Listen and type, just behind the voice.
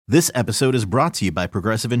This episode is brought to you by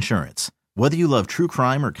Progressive Insurance. Whether you love true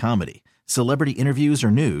crime or comedy, celebrity interviews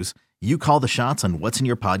or news, you call the shots on what's in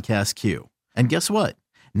your podcast queue. And guess what?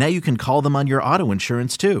 Now you can call them on your auto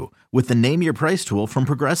insurance too with the Name Your Price tool from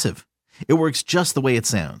Progressive. It works just the way it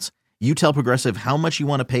sounds. You tell Progressive how much you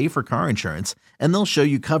want to pay for car insurance, and they'll show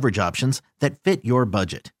you coverage options that fit your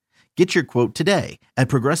budget. Get your quote today at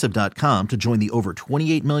Progressive.com to join the over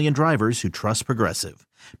 28 million drivers who trust Progressive.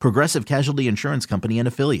 Progressive Casualty Insurance Company and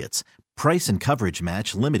Affiliates. Price and coverage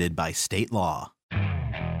match limited by state law.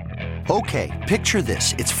 Okay, picture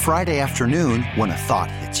this. It's Friday afternoon when a thought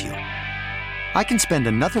hits you. I can spend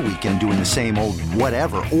another weekend doing the same old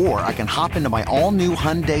whatever, or I can hop into my all-new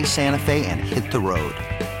Hyundai Santa Fe and hit the road.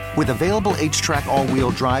 With available H-Track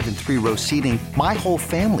all-wheel drive and 3-row seating, my whole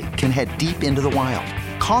family can head deep into the wild.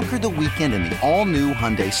 Conquer the weekend in the all-new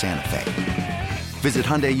Hyundai Santa Fe. Visit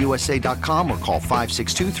HyundaiUSA.com or call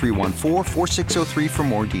 562-314-4603 for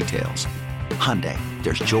more details. Hyundai,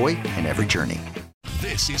 there's joy in every journey.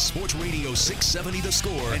 This is Sports Radio 670 The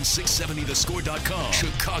Score and 670thescore.com,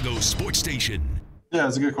 Chicago's sports station. Yeah,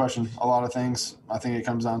 it's a good question. A lot of things. I think it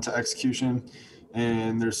comes down to execution,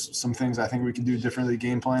 and there's some things I think we can do differently,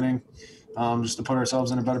 game planning, just to put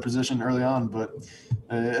ourselves in a better position early on. But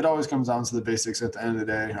it always comes down to the basics at the end of the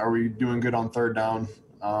day. Are we doing good on third down?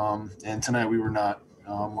 And tonight we were not.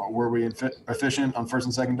 Were we efficient on first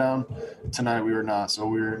and second down? Tonight we were not. So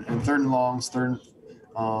we were in third and longs,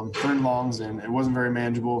 and it wasn't very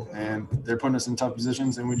manageable. And they're putting us in tough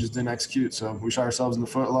positions, and we just didn't execute. So we shot ourselves in the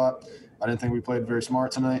foot a lot. I didn't think we played very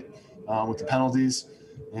smart tonight with the penalties,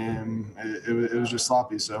 and it was just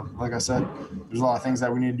sloppy. So, like I said, there's a lot of things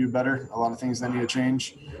that we need to do better, a lot of things that need to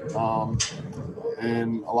change,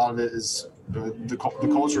 and a lot of it is the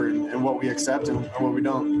culture and what we accept and what we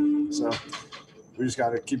don't. So we just got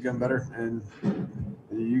to keep getting better, and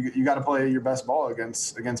you got to play your best ball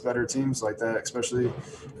against better teams like that, especially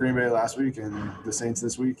Green Bay last week and the Saints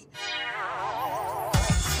this week.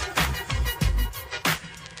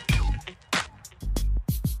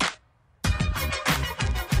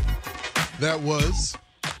 That was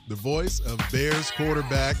the voice of Bears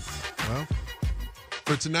quarterback. Well,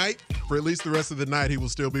 for tonight, for at least the rest of the night, he will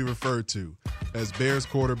still be referred to as Bears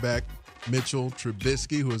quarterback Mitchell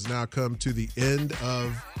Trubisky, who has now come to the end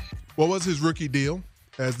of what was his rookie deal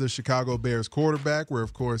as the Chicago Bears quarterback, where,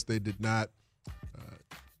 of course, they declined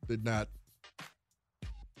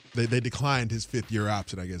his fifth-year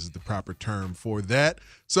option, I guess is the proper term for that.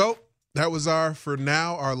 So that was our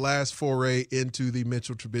last foray into the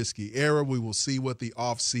Mitchell Trubisky era. We will see what the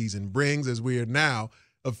offseason brings, as we are now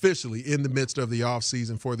officially in the midst of the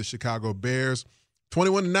offseason for the Chicago Bears.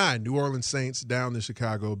 21-9, New Orleans Saints down the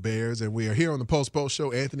Chicago Bears, and we are here on the Post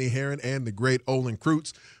Show. Anthony Herron and the great Olin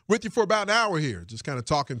Kreutz with you for about an hour here, just kind of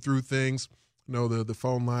talking through things. You know, the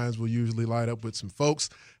phone lines will usually light up with some folks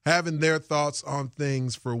having their thoughts on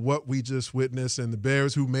things for what we just witnessed, and the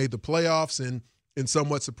Bears who made the playoffs in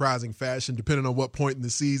somewhat surprising fashion, depending on what point in the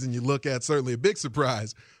season you look at. Certainly a big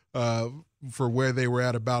surprise for where they were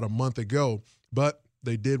at about a month ago. But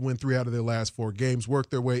they did win 3 out of their last 4 games, work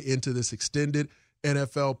their way into this extended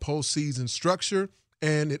NFL postseason structure,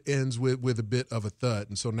 and it ends with a bit of a thud.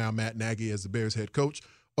 And so now Matt Nagy as the Bears head coach,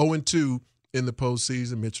 0-2 in the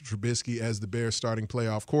postseason. Mitchell Trubisky as the Bears starting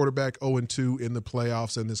playoff quarterback, 0-2 in the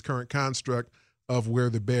playoffs, and this current construct of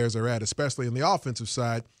where the Bears are at, especially on the offensive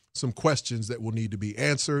side, some questions that will need to be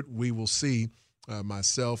answered. We will see,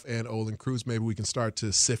 myself and Olin Kreutz, maybe we can start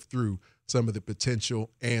to sift through some of the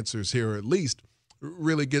potential answers here, or at least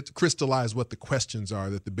really get to crystallize what the questions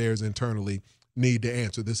are that the Bears internally need to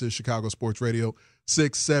answer. This is Chicago Sports Radio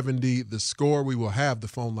 670 The Score. We will have the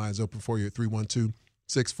phone lines open for you at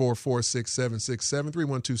 312-644-6767,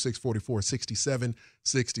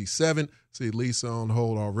 312-644-6767. See Lisa on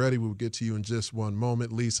hold already. We'll get to you in just one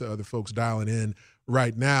moment. Lisa, other folks dialing in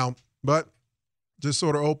right now. But just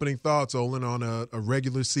sort of opening thoughts, Olin, on a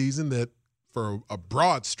regular season that for a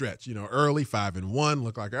broad stretch, early 5-1,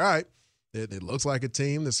 looked like, all right, it looks like a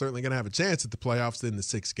team that's certainly going to have a chance at the playoffs in the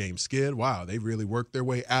 6-game skid. Wow, they really worked their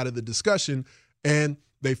way out of the discussion, and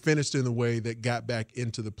they finished in a way that got back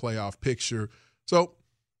into the playoff picture. So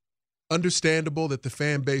understandable that the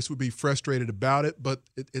fan base would be frustrated about it, but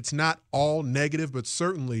it's not all negative, but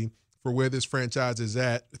certainly for where this franchise is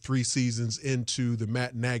at 3 seasons into the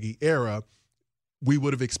Matt Nagy era, we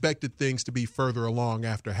would have expected things to be further along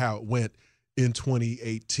after how it went in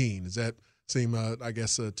 2018. Does that seem,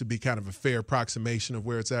 to be kind of a fair approximation of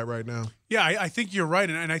where it's at right now? Yeah, I think you're right.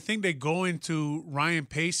 And I think they go into Ryan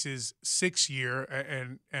Pace's 6th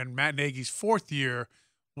year and Matt Nagy's 4th year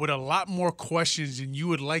with a lot more questions than you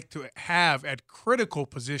would like to have at critical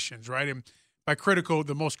positions, right? And by critical,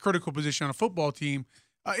 the most critical position on a football team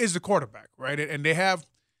is the quarterback, right? And they have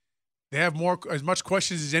more as much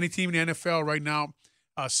questions as any team in the NFL right now.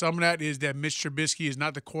 Some of that is that Mitch Trubisky is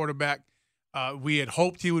not the quarterback we had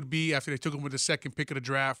hoped he would be after they took him with the second pick of the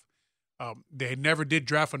draft. They never did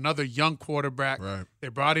draft another young quarterback. Right. They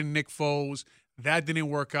brought in Nick Foles. That didn't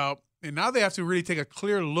work out. And now they have to really take a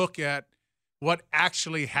clear look at what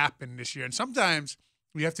actually happened this year. And sometimes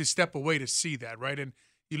we have to step away to see that, right? And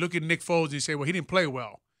you look at Nick Foles and you say, well, he didn't play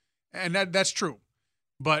well. And that's true.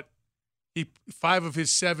 But 5 of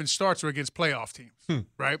his 7 starts were against playoff teams,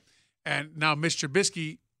 right? And now Mr.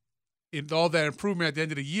 Trubisky, in all that improvement at the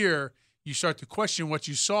end of the year, you start to question what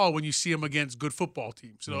you saw when you see him against good football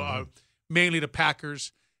teams. So mainly the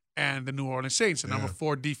Packers and the New Orleans Saints, the number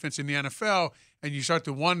 4 defense in the NFL. And you start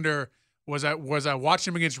to wonder, was I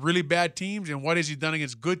watching him against really bad teams, and what has he done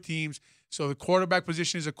against good teams? So the quarterback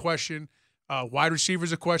position is a question. Wide receiver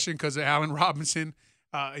is a question because Allen Robinson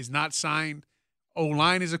is not signed.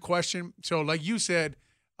 O-line is a question. So like you said,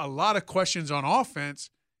 a lot of questions on offense,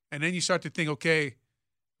 and then you start to think, okay,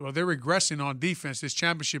 well, they're regressing on defense. This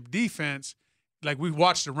championship defense, like we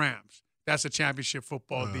watched the Rams. That's a championship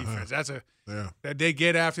football defense. That they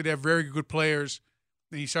get after. They're very good players.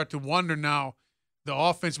 And you start to wonder now, the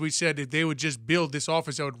offense, we said if they would just build this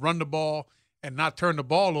offense that would run the ball and not turn the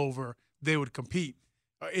ball over, they would compete.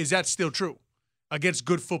 Is that still true against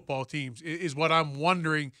good football teams? Is what I'm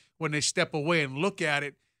wondering when they step away and look at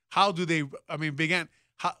it. How do they,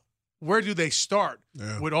 where do they start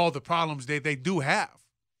with all the problems they do have?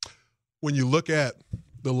 When you look at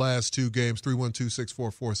the last 2 games,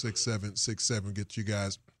 312-644-6767, get you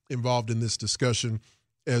guys involved in this discussion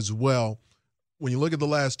as well. When you look at the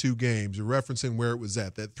last 2 games, you're referencing where it was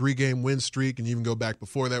at, that 3-game win streak, and you even go back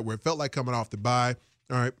before that where it felt like coming off the bye.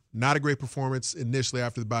 All right, not a great performance initially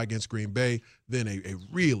after the bye against Green Bay, then a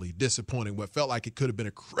really disappointing, what felt like it could have been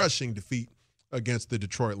a crushing defeat against the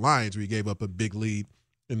Detroit Lions, where you gave up a big lead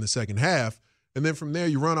in the second half. And then from there,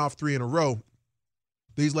 you run off 3 in a row.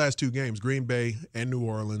 These last 2 games, Green Bay and New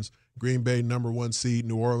Orleans, Green Bay number 1 seed,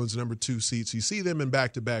 New Orleans number 2 seed. So you see them in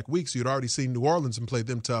back-to-back weeks. You'd already seen New Orleans and played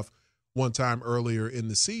them tough one time earlier in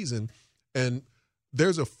the season. And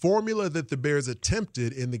there's a formula that the Bears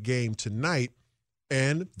attempted in the game tonight,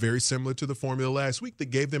 and very similar to the formula last week, that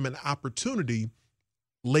gave them an opportunity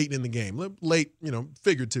late in the game. Late,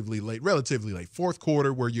 figuratively late, relatively late. Fourth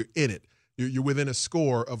quarter where you're in it. You're within a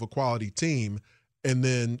score of a quality team. And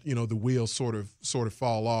then, the wheels sort of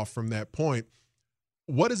fall off from that point.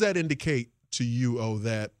 What does that indicate to you,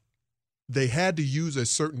 that they had to use a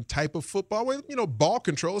certain type of football? Well, ball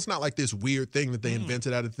control, it's not like this weird thing that they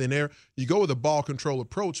invented out of thin air. You go with a ball control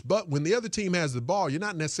approach, but when the other team has the ball, you're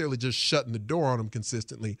not necessarily just shutting the door on them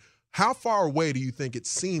consistently. How far away do you think it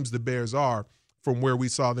seems the Bears are from where we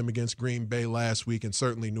saw them against Green Bay last week and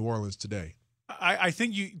certainly New Orleans today? I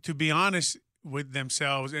think to be honest with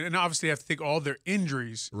themselves, and obviously they have to take all their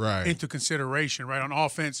injuries into consideration, right? On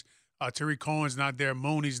offense, Tariq Cohen's not there,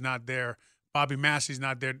 Mooney's not there, Bobby Massey's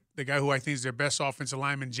not there. The guy who I think is their best offensive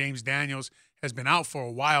lineman, James Daniels, has been out for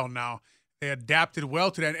a while now. They adapted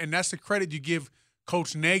well to that, and that's the credit you give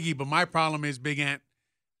Coach Nagy. But my problem is, Big Ant,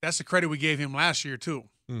 that's the credit we gave him last year too,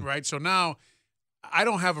 right? So now I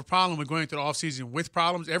don't have a problem with going into the offseason with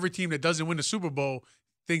problems. Every team that doesn't win the Super Bowl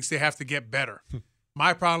thinks they have to get better.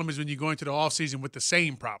 My problem is when you go into the offseason with the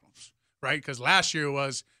same problems, right? Because last year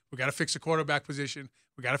was, we got to fix the quarterback position.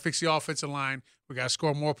 We got to fix the offensive line. We got to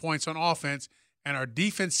score more points on offense. And our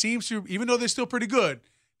defense seems to, even though they're still pretty good,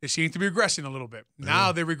 they seem to be regressing a little bit.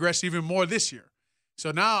 Now they regress even more this year.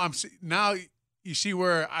 So now you see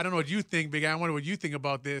where, I don't know what you think, Big. I wonder what you think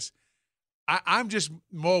about this. I'm just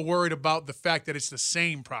more worried about the fact that it's the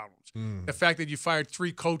same problems. The fact that you fired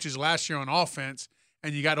 3 coaches last year on offense,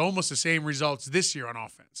 and you got almost the same results this year on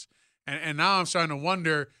offense. And now I'm starting to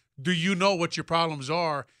wonder, do you know what your problems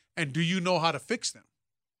are, and do you know how to fix them?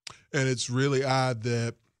 And it's really odd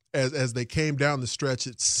that as they came down the stretch,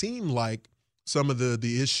 it seemed like some of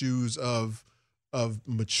the issues of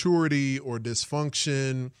maturity or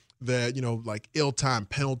dysfunction, that, like ill-timed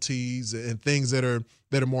penalties and things that are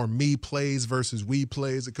more me plays versus we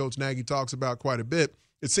plays that Coach Nagy talks about quite a bit.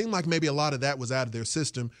 It seemed like maybe a lot of that was out of their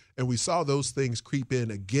system, and we saw those things creep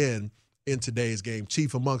in again in today's game.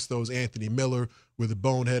 Chief amongst those, Anthony Miller with a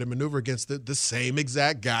boneheaded maneuver against the same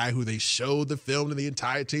exact guy who they showed the film to the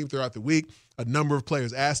entire team throughout the week. A number of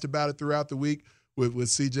players asked about it throughout the week with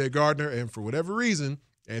C.J. Gardner, and for whatever reason,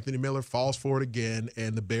 Anthony Miller falls for it again,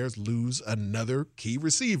 and the Bears lose another key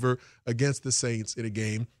receiver against the Saints in a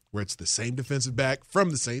game where it's the same defensive back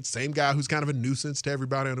from the Saints, same guy who's kind of a nuisance to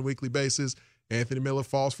everybody on a weekly basis. Anthony Miller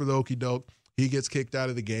falls for the okey-doke. he gets kicked out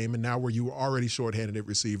of the game, and now where you were already shorthanded at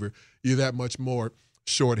receiver, you're that much more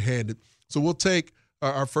shorthanded. So we'll take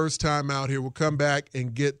our first time out here. We'll come back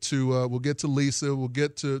and get to Lisa. We'll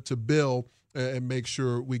get to Bill and make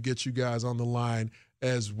sure we get you guys on the line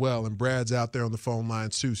as well. And Brad's out there on the phone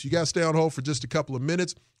lines too. So you guys stay on hold for just a couple of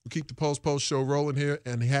minutes. We'll keep the post show rolling here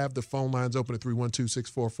and have the phone lines open at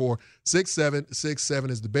 312-644-6767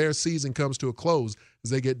 as the Bears season comes to a close as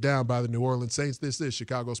they get down by the New Orleans Saints. This is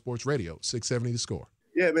Chicago Sports Radio, 670 The Score.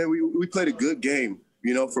 Yeah, man, we played a good game.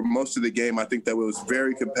 For most of the game, I think that it was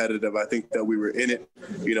very competitive. I think that we were in it,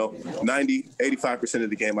 85% of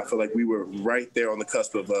the game. I feel like we were right there on the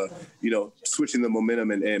cusp of, switching the momentum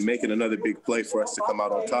and making another big play for us to come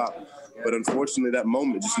out on top. But unfortunately, that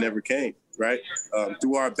moment just never came, right?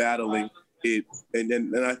 Through our battling,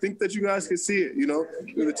 and I think that you guys could see it,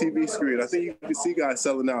 through the TV screen. I think you could see guys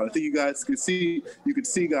selling out. I think you could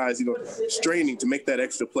see guys, straining to make that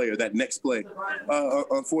extra play or that next play.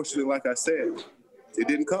 Unfortunately, like I said, it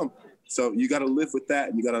didn't come. So you got to live with that,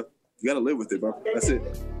 and you got to live with it, bro. That's it.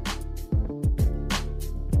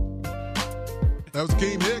 That was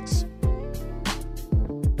Akeem Hicks.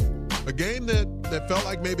 A game that felt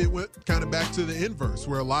like maybe it went kind of back to the inverse,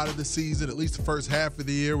 where a lot of the season, at least the first half of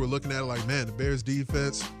the year, we're looking at it like, man, the Bears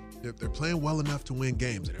defense, they're playing well enough to win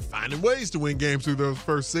games, and they're finding ways to win games through those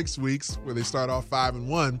first 6 weeks where they start off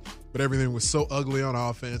 5-1, but everything was so ugly on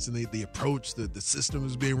offense, and the approach, the system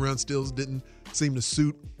was being run still didn't seem to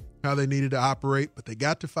suit how they needed to operate, but they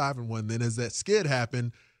got to 5-1. Then as that skid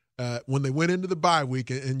happened, when they went into the bye week,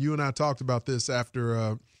 and you and I talked about this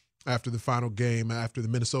after the final game, after the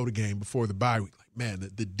Minnesota game, before the bye week, like, man,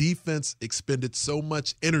 the defense expended so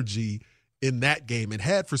much energy in that game and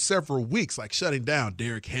had for several weeks, like shutting down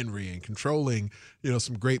Derrick Henry and controlling,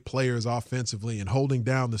 some great players offensively and holding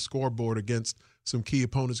down the scoreboard against some key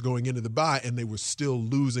opponents going into the bye, and they were still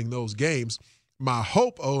losing those games. My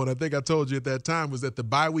hope, and I think I told you at that time, was that the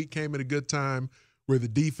bye week came at a good time where the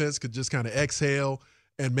defense could just kind of exhale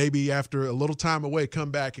and maybe after a little time away come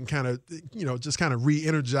back and kind of, just kind of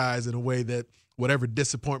re-energize in a way that whatever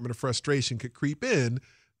disappointment or frustration could creep in,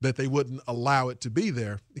 that they wouldn't allow it to be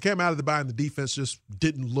there. They came out of the bye and the defense just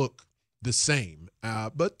didn't look the same.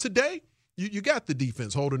 But today, you got the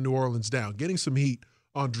defense holding New Orleans down, getting some heat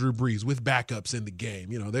on Drew Brees with backups in the game.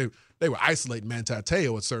 They were isolating Manti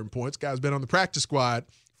Te'o at certain points. Guy's been on the practice squad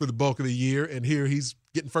for the bulk of the year, and here he's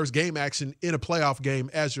getting first game action in a playoff game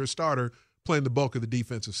as your starter, playing the bulk of the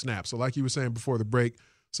defensive snaps. So like you were saying before the break,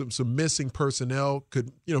 some missing personnel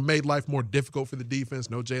could, made life more difficult for the defense.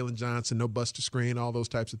 No Jalen Johnson, no Buster Screen, all those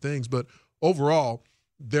types of things. But overall,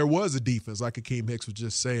 there was a defense, like Akeem Hicks was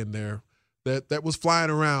just saying there, that was flying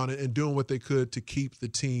around and doing what they could to keep the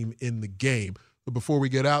team in the game. But before we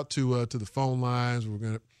get out to the phone lines, we're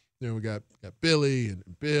gonna, we got Billy and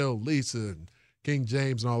Bill, Lisa, and King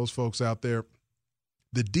James, and all those folks out there.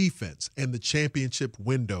 The defense and the championship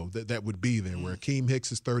window that would be there, where Akeem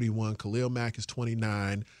Hicks is 31, Khalil Mack is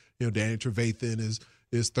 29, Danny Trevathan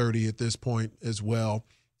is 30 at this point as well.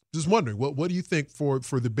 Just wondering, what do you think for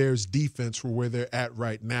the Bears defense for where they're at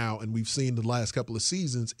right now? And we've seen the last couple of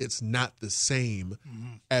seasons, it's not the same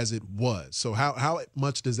as it was. So how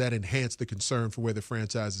much does that enhance the concern for where the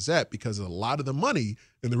franchise is at? Because a lot of the money,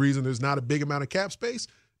 and the reason there's not a big amount of cap space,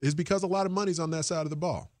 is because a lot of money's on that side of the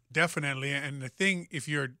ball. Definitely. And the thing, if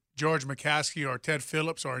you're George McCaskey or Ted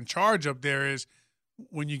Phillips or in charge up there, is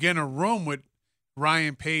when you get in a room with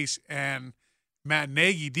Ryan Pace and Matt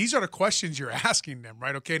Nagy, these are the questions you're asking them,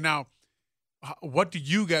 right? Okay, now, where do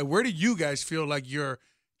you guys feel like your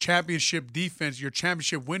championship defense, your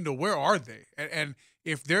championship window, where are they? And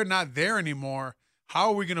if they're not there anymore, how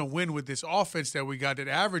are we going to win with this offense that we got that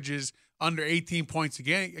averages under 18 points a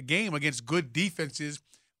game against good defenses,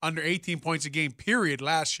 under 18 points a game, period,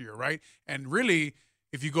 last year, right? And really,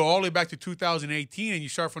 if you go all the way back to 2018 and you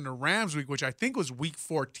start from the Rams week, which I think was week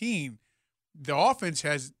 14, the offense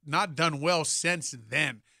has not done well since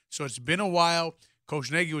then. So it's been a while.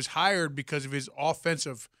 Coach Nagy was hired because of his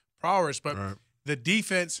offensive prowess, but the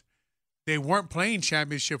defense, they weren't playing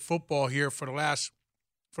championship football here for the last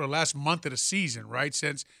month of the season, right?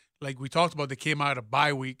 Since, like we talked about, they came out of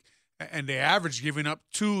bye week, and they averaged giving up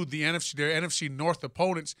to their NFC North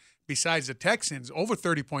opponents, besides the Texans, over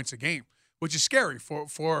 30 points a game, which is scary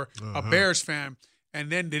for a Bears fan. And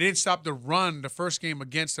then they didn't stop the run the first game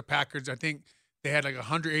against the Packers. I think they had like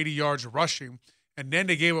 180 yards rushing, and then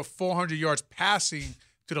they gave up 400 yards passing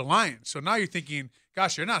to the Lions. So now you're thinking,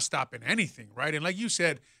 gosh, they're not stopping anything, right? And like you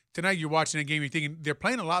said, tonight you're watching the game, you're thinking they're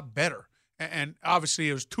playing a lot better. And obviously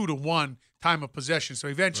it was 2-1 time of possession. So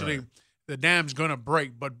eventually the dam's going to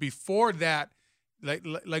break. But before that,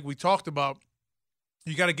 like we talked about,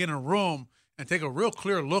 you got to get in a room and take a real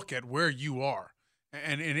clear look at where you are.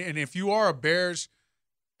 And if you are a Bears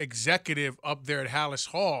executive up there at Hallis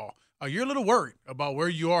Hall, you're a little worried about where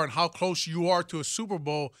you are and how close you are to a Super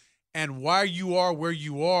Bowl and why you are where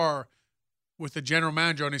you are with the general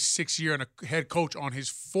manager on his 6th year and a head coach on his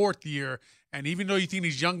 4th year. And even though you think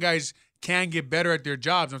these young guys can get better at their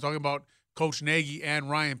jobs, I'm talking about Coach Nagy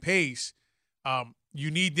and Ryan Pace,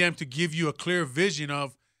 you need them to give you a clear vision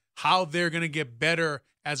of how they're going to get better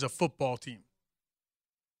as a football team.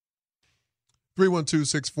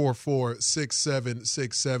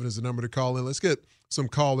 312-644-6767 is the number to call in. Let's get some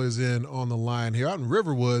callers in on the line here. Out in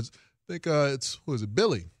Riverwoods, I think it's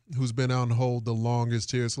Billy, who's been on hold the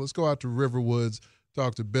longest here. So let's go out to Riverwoods,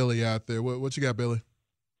 talk to Billy out there. What you got, Billy?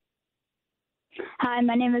 Hi,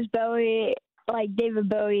 my name is Bowie, like David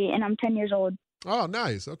Bowie, and I'm 10 years old. Oh,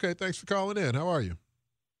 nice. Okay, thanks for calling in. How are you?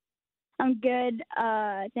 I'm good.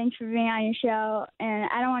 Thanks for being on your show. And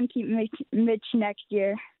I don't want to keep Mitch next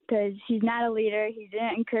year because he's not a leader. He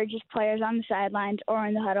didn't encourage his players on the sidelines or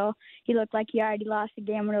in the huddle. He looked like he already lost the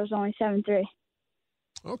game when it was only 7-3.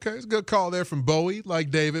 Okay, it's a good call there from Bowie,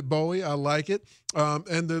 like David Bowie. I like it.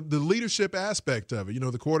 And the leadership aspect of it,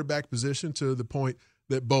 the quarterback position, to the point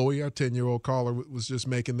that Bowie, our 10-year-old caller, was just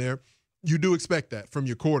making there. You do expect that from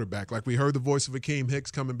your quarterback. Like we heard the voice of Akeem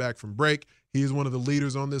Hicks coming back from break. He is one of the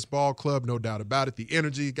leaders on this ball club, no doubt about it. The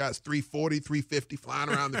energy, guy's 340, 350 flying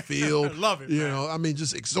around the field. Love it, man.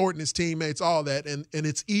 Just exhorting his teammates, all that. And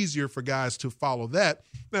it's easier for guys to follow that.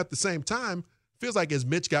 And at the same time, feels like as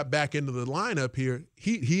Mitch got back into the lineup here,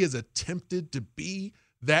 he has attempted to be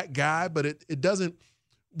that guy, but it doesn't,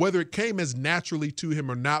 whether it came as naturally to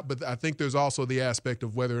him or not, but I think there's also the aspect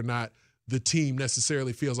of whether or not the team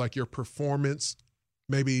necessarily feels like your performance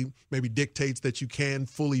maybe dictates that you can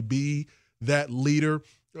fully be that leader,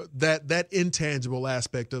 that intangible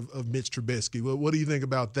aspect of Mitch Trubisky. What do you think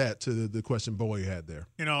about that, to the question Bowie had there?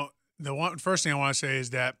 The first thing I want to say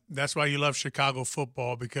is that's why you love Chicago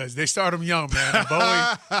football, because they start them young, man.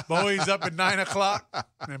 Bowie's up at 9 o'clock,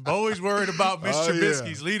 and Bowie's worried about Mitch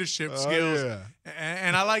Trubisky's leadership skills. Yeah.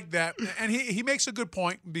 And I like that. And he makes a good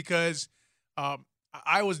point, because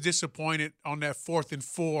I was disappointed on that 4th and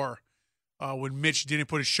 4 when Mitch didn't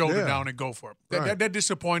put his shoulder down and go for it. That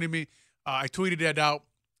disappointed me. I tweeted that out.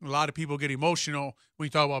 A lot of people get emotional when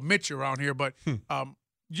you talk about Mitch around here, but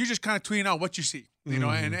you're just kind of tweeting out what you see,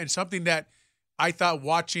 and something that I thought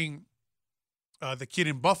watching the kid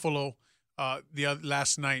in Buffalo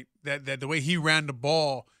last night, that the way he ran the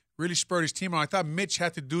ball really spurred his team on. I thought Mitch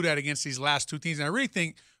had to do that against these last two teams, and I really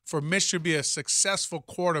think for Mitch to be a successful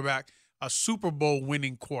quarterback, a Super Bowl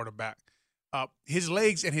winning quarterback, his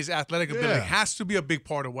legs and his athletic ability has to be a big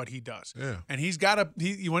part of what he does. Yeah. And he's got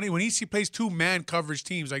when he plays 2-man coverage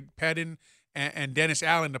teams like Pettin and Dennis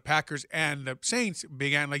Allen, the Packers and the Saints,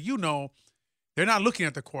 Big Ant, they're not looking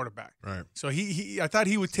at the quarterback. Right. So I thought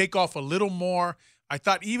he would take off a little more. I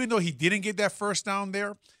thought even though he didn't get that first down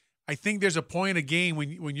there, I think there's a point in a game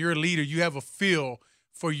when you're a leader, you have a feel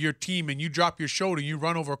for your team and you drop your shoulder, you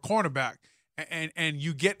run over a cornerback, and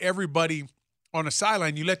you get everybody on the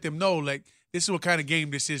sideline. You let them know, this is what kind of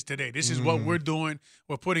game this is today. This is what we're doing.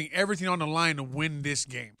 We're putting everything on the line to win this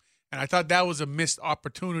game. And I thought that was a missed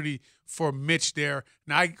opportunity for Mitch there.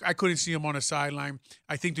 Now, I couldn't see him on the sideline.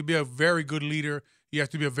 I think to be a very good leader, you have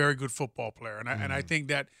to be a very good football player. And I think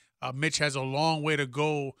that Mitch has a long way to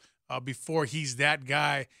go before he's that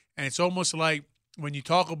guy. And it's almost like when you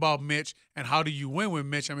talk about Mitch and how do you win with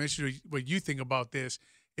Mitch, I'm interested in what you think about this.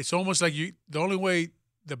 It's almost like the only way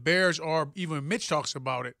the Bears are, even when Mitch talks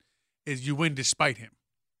about it, is you win despite him.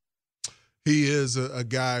 He is a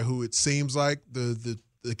guy who it seems like the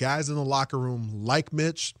guys in the locker room like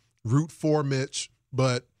Mitch, root for Mitch,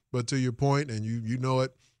 but to your point, and you know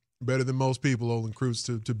it better than most people, Olin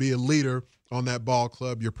Kreutz, to be a leader on that ball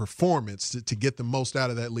club, your performance, to get the most out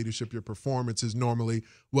of that leadership, your performance is normally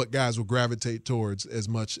what guys will gravitate towards as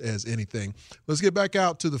much as anything. Let's get back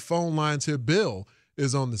out to the phone lines here. Bill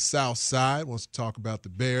is on the south side, wants to talk about the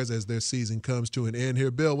Bears as their season comes to an end here.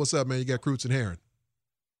 Bill, what's up, man? You got Kreutz and Herron.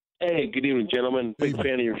 Hey, good evening, gentlemen. Big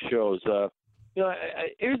fan of your shows.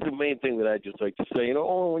 Here's the main thing that I just like to say.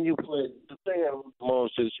 When you play, the thing I love the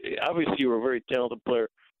most is obviously you were a very talented player,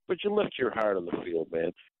 but you left your heart on the field,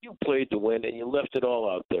 man. You played to win, and you left it all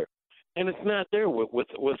out there. And it's not there with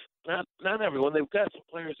not everyone. They've got some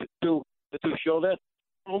players that do show that.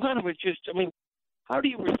 A lot of it how do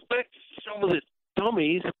you respect some of the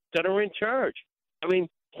dummies that are in charge?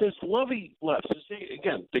 Since Lovey left,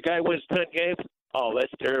 again, the guy wins 10 games. Oh,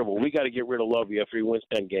 that's terrible. We got to get rid of Lovey after he wins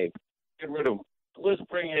 10 games. Get rid of him. Let's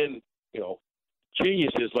bring in,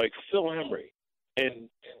 geniuses like Phil Emery and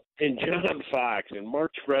and John Fox and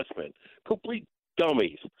Mark Trestman, complete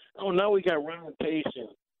dummies. Oh, now we got Ryan Pace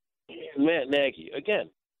and Matt Nagy. Again,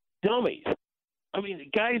 dummies. I mean,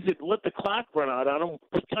 guys that let the clock run out on them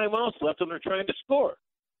with timeouts left and they're trying to score.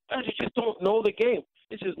 Guys, you just don't know the game.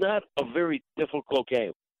 This is not a very difficult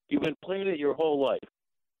game. You've been playing it your whole life.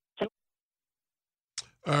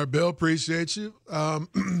 All right, Bill, appreciate you.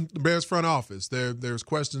 The Bears front office, there's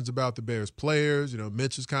questions about the Bears players. You know,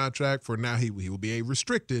 Mitch's contract for now, he will be a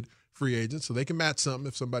restricted free agent, so they can match something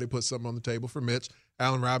if somebody puts something on the table for Mitch.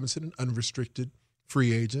 Allen Robinson, an unrestricted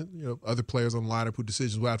free agent. You know, other players on the lineup who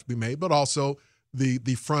decisions will have to be made, but also the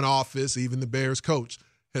front office, even the Bears coach,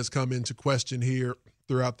 has come into question here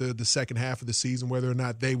throughout the second half of the season, whether or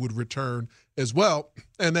not they would return as well.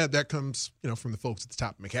 And that comes, you know, from the folks at the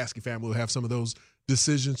top, McCaskey family, who have some of those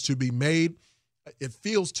decisions to be made. It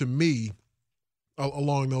feels to me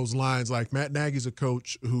along those lines like Matt Nagy's a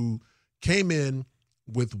coach who came in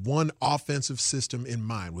with one offensive system in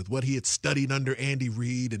mind, with what he had studied under Andy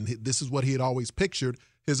Reid, and this is what he had always pictured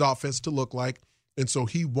his offense to look like. And so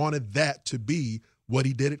he wanted that to be what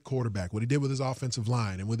he did at quarterback, what he did with his offensive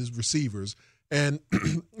line and with his receivers. And,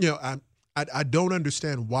 you know, I don't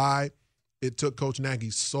understand why it took Coach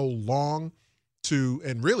Nagy so long to,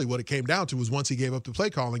 and really what it came down to was once he gave up the play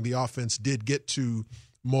calling, the offense did get to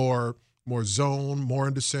more zone, more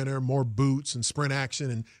into center, more boots and sprint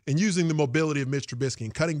action, and using the mobility of Mitch Trubisky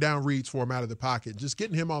and cutting down reads for him out of the pocket, just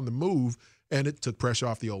getting him on the move. And it took pressure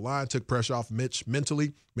off the O-line, took pressure off Mitch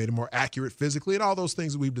mentally, made him more accurate physically, and all those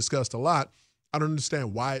things that we've discussed a lot. I don't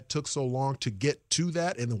understand why it took so long to get to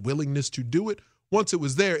that and the willingness to do it. Once it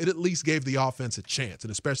was there, it at least gave the offense a chance,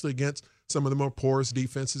 and especially against some of the more porous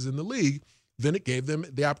defenses in the league, then it gave them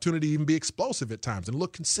the opportunity to even be explosive at times and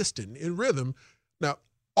look consistent in rhythm. Now,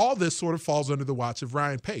 all this sort of falls under the watch of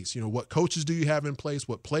Ryan Pace. You know, what coaches do you have in place?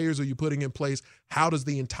 What players are you putting in place? How does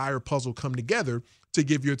the entire puzzle come together to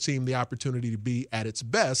give your team the opportunity to be at its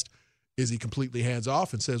best? Is he completely hands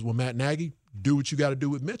off and says, well, Matt Nagy, do what you got to do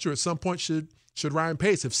with Mitch? Or at some point, should Ryan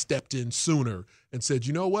Pace have stepped in sooner and said,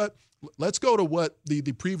 you know what, let's go to what the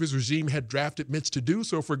previous regime had drafted Mitch to do.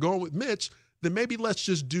 So if we're going with Mitch, then maybe let's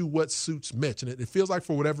just do what suits Mitch. And it feels like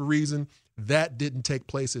for whatever reason, that didn't take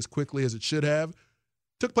place as quickly as it should have.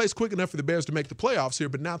 Took place quick enough for the Bears to make the playoffs here,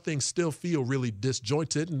 but now things still feel really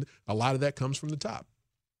disjointed, and a lot of that comes from the top.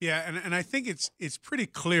 Yeah, and I think it's pretty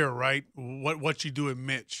clear, right, what you do with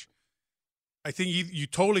Mitch. I think you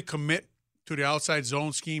totally commit to the outside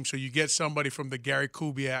zone scheme, so you get somebody from the Gary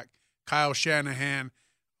Kubiak, Kyle Shanahan,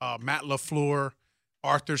 Matt LaFleur,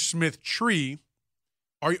 Arthur Smith tree,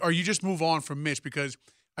 or you just move on from Mitch, because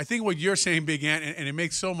I think what you're saying, Big Ant, and it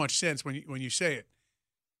makes so much sense when you say it.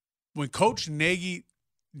 When Coach Nagy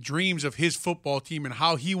dreams of his football team and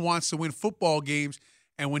how he wants to win football games,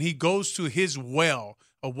 and when he goes to his well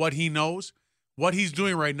of what he knows, what he's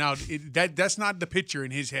doing right now, that's not the picture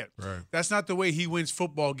in his head. Right. That's not the way he wins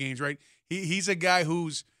football games, right? He's a guy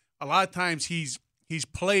who's a lot of times he's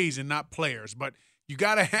plays and not players, but you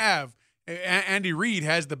got to have Andy Reid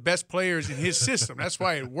has the best players in his system. That's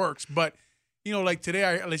why it works. But, you know, like today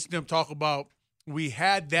I listened to him talk about we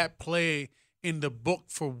had that play in the book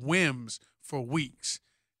for Wims for weeks.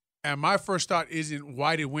 And my first thought isn't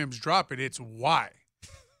why did Wims drop it? It's why.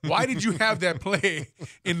 Why did you have that play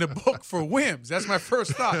in the book for Wims? That's my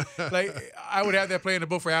first thought. Like, I would have that play in the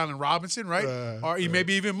book for Allen Robinson, right? Or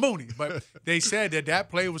maybe even Mooney. But they said that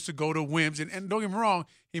play was to go to Wims. And don't get me wrong,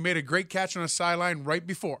 he made a great catch on the sideline right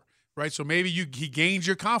before, right? So maybe he gains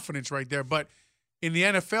your confidence right there. But in the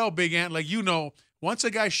NFL, Big Ant, like, you know, once a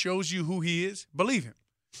guy shows you who he is, believe him.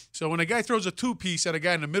 So when a guy throws a two-piece at a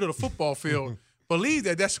guy in the middle of the football field, believe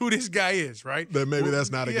that's who this guy is, right? That maybe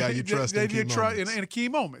that's not a guy you trust in key moments. In key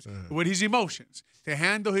moments with his emotions, to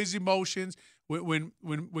handle his emotions. When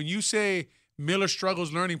you say Miller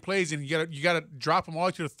struggles learning plays and you got to drop him all the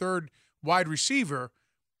way to the third wide receiver,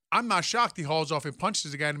 I'm not shocked he hauls off and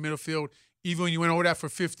punches the guy in the middle field, even when you went over that for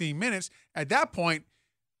 15 minutes. At that point,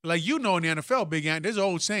 like you know in the NFL, Big Ant, there's an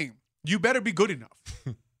old saying, you better be good enough.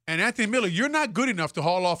 And Anthony Miller, you're not good enough to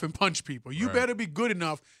haul off and punch people. You better be good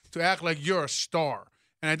enough to act like you're a star.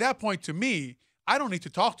 And at that point, to me, I don't need to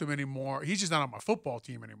talk to him anymore. He's just not on my football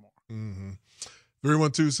team anymore.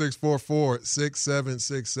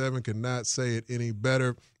 312-644-6767. Could not say it any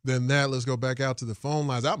better than that. Let's go back out to the phone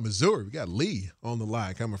lines. Out in Missouri, we got Lee on the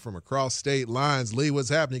line coming from across state lines. Lee, what's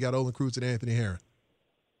happening? You got Olin Kreutz and Anthony Herron.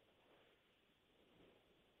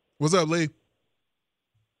 What's up, Lee?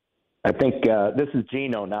 I think this is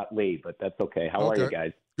Gino, not Lee, but that's okay. How are you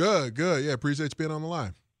guys? Good. Yeah, appreciate you being on the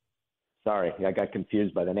line. Sorry, I got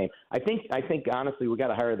confused by the name. I think honestly, we got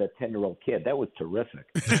to hire that 10-year-old kid. That was terrific.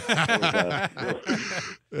 That was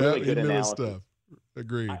really good analysis. Stuff.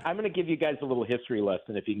 Agreed. I'm going to give you guys a little history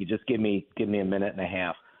lesson. If you can just give me a minute and a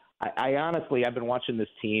half. I honestly, I've been watching this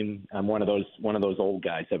team. I'm one of those old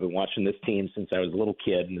guys. I've been watching this team since I was a little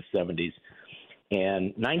kid in the 70s.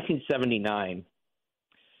 And 1979,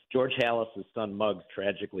 George Halas' son Muggs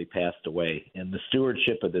tragically passed away, and the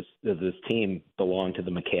stewardship of this team belonged to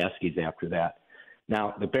the McCaskies after that.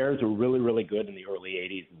 Now, the Bears were really, really good in the early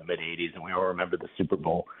 80s and the mid-80s, and we all remember the Super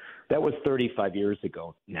Bowl. That was 35 years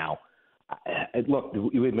ago now. Look,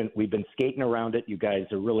 we've been skating around it. You guys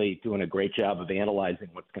are really doing a great job of analyzing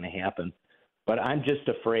what's going to happen. But I'm just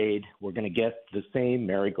afraid we're going to get the same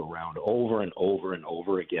merry-go-round over and over and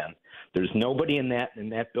over again. There's nobody in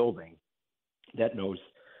that building that knows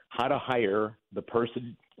how to hire the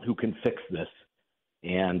person who can fix this.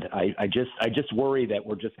 And I just worry that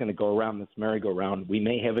we're just going to go around this merry-go-round. We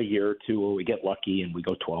may have a year or two where we get lucky and we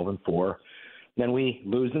go 12-4. Then we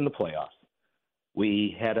lose in the playoffs.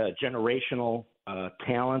 We had a generational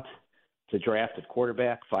talent to draft at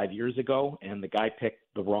quarterback 5 years ago, and the guy picked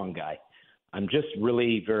the wrong guy. I'm just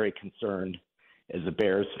really very concerned as a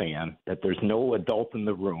Bears fan that there's no adult in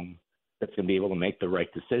the room that's going to be able to make the right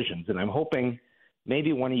decisions. And I'm hoping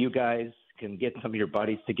maybe one of you guys can get some of your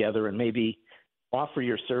buddies together and maybe offer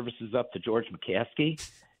your services up to George McCaskey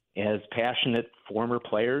as passionate former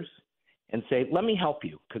players and say, let me help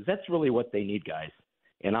you, because that's really what they need, guys.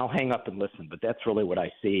 And I'll hang up and listen, but that's really what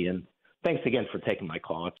I see. And thanks again for taking my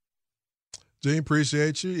call. Gene,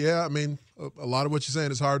 appreciate you. Yeah, I mean, a lot of what you're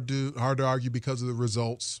saying is hard to argue because of the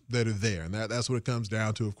results that are there. And that's what it comes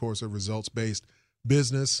down to, of course, a results-based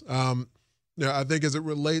business. I think as it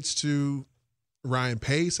relates to Ryan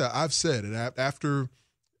Pace, I've said it. After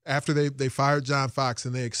they fired John Fox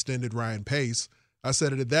and they extended Ryan Pace, I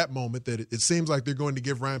said it at that moment that it seems like they're going to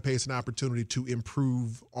give Ryan Pace an opportunity to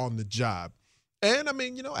improve on the job. And, I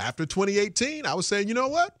mean, after 2018, I was saying, you know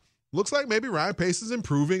what? Looks like maybe Ryan Pace is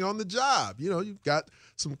improving on the job. You've got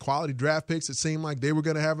some quality draft picks that seemed like they were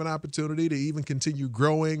going to have an opportunity to even continue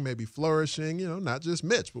growing, maybe flourishing, not just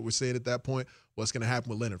Mitch, but we're saying at that point what's going to happen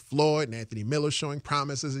with Leonard Floyd and Anthony Miller showing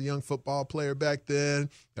promise as a young football player back then.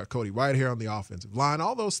 Got Cody Whitehair on the offensive line.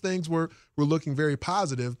 All those things were looking very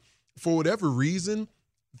positive. For whatever reason,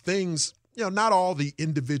 things, not all the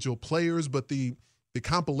individual players, but the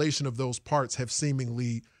compilation of those parts have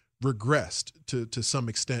seemingly regressed to some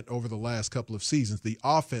extent over the last couple of seasons. The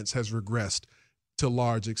offense has regressed to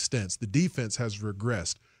large extents. The defense has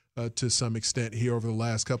regressed to some extent here over the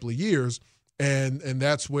last couple of years. And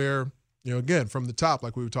that's where, again, from the top,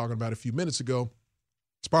 like we were talking about a few minutes ago,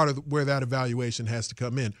 it's part of where that evaluation has to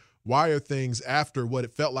come in. Why are things after what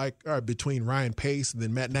it felt like between Ryan Pace and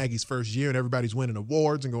then Matt Nagy's first year and everybody's winning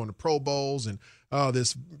awards and going to Pro Bowls and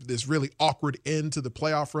this really awkward end to the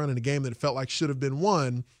playoff run in a game that it felt like should have been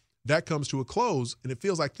won, that comes to a close, and it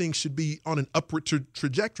feels like things should be on an upward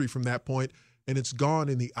trajectory from that point, and it's gone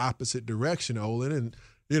in the opposite direction, Olin. And,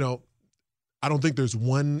 I don't think there's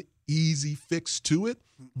one easy fix to it,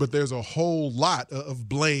 but there's a whole lot of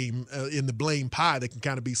blame in the blame pie that can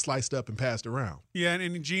kind of be sliced up and passed around. Yeah,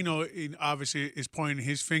 and Gino obviously is pointing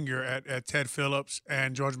his finger at Ted Phillips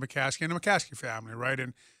and George McCaskey and the McCaskey family, right?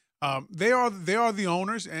 And they are the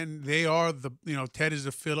owners, and they are Ted is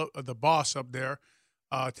the boss up there.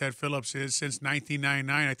 Ted Phillips is since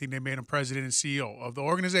 1999. I think they made him president and CEO of the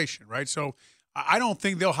organization, right? So I don't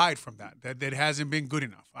think they'll hide from that hasn't been good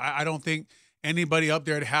enough. I don't think anybody up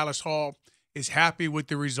there at Halas Hall is happy with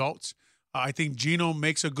the results. I think Gino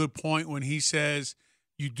makes a good point when he says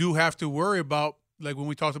you do have to worry about, like when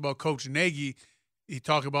we talked about Coach Nagy, he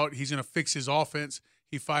talked about he's going to fix his offense.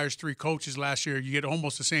 He fires 3 coaches last year. You get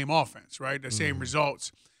almost the same offense, right? The same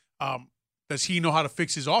results. Does he know how to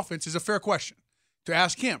fix his offense is a fair question to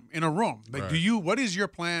ask him in a room. Like, right. What is your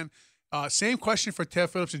plan? Same question for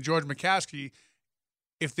Ted Phillips and George McCaskey.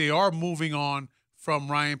 If they are moving on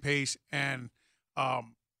from Ryan Pace and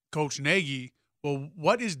Coach Nagy, well,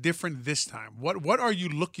 what is different this time? What are you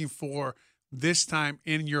looking for this time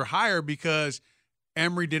in your hire? Because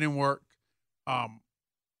Emery didn't work.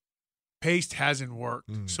 Pace hasn't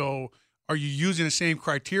worked. So are you using the same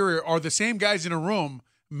criteria? Are the same guys in a room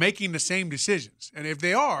making the same decisions? And if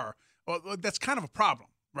they are, well, that's kind of a problem,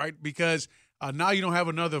 right? Because now you don't have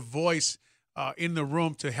another voice in the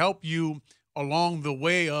room to help you along the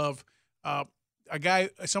way of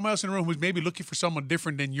someone else in the room who's maybe looking for someone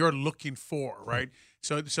different than you're looking for, right?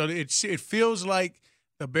 So it feels like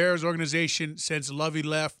the Bears organization, since Lovey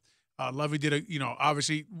left, Lovey did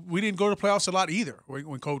obviously we didn't go to the playoffs a lot either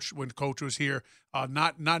when Coach was here,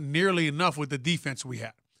 not nearly enough with the defense we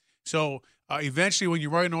had. So eventually when you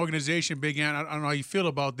run an organization, Big Ant, I don't know how you feel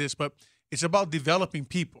about this, but it's about developing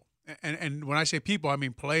people. And when I say people, I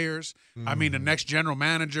mean players. I mean the next general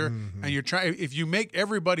manager. And you're trying. If you make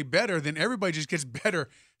everybody better, then everybody just gets better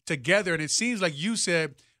together. And it seems like you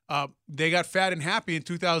said they got fat and happy in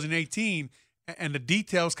 2018, and the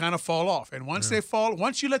details kind of fall off. And once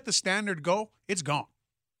once you let the standard go, it's gone.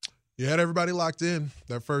 You had everybody locked in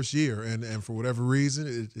that first year, and for whatever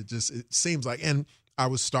reason, it seems like. And I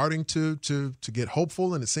was starting to get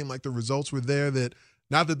hopeful, and it seemed like the results were there. That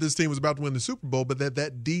not that this team was about to win the Super Bowl, but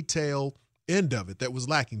that detail end of it that was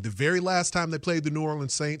lacking. The very last time they played the New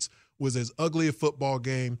Orleans Saints was as ugly a football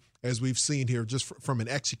game as we've seen here, just from an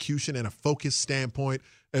execution and a focus standpoint,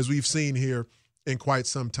 as we've seen here in quite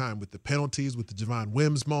some time, with the penalties, with the Javon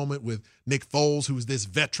Wims moment, with Nick Foles, who was this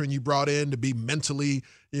veteran you brought in to be mentally,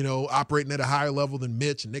 operating at a higher level than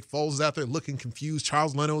Mitch. And Nick Foles is out there looking confused.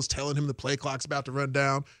 Charles Leno is telling him the play clock's about to run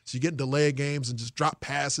down. So you get delayed games and just drop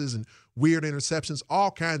passes and weird interceptions, all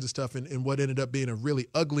kinds of stuff in what ended up being a really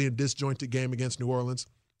ugly and disjointed game against New Orleans.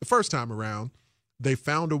 The first time around, they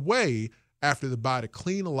found a way after the bye to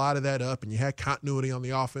clean a lot of that up, and you had continuity on the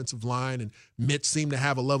offensive line, and Mitch seemed to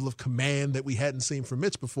have a level of command that we hadn't seen from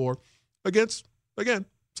Mitch before against, again,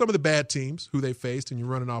 some of the bad teams who they faced, and you're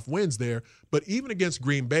running off wins there. But even against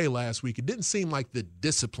Green Bay last week, it didn't seem like the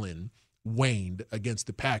discipline waned against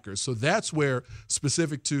the Packers. So that's where,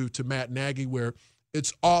 specific to Matt Nagy, where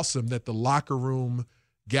it's awesome that the locker room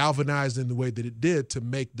galvanized in the way that it did to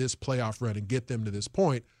make this playoff run and get them to this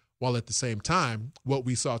point. While at the same time, what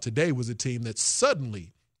we saw today was a team that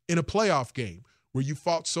suddenly, in a playoff game where you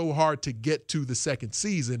fought so hard to get to the second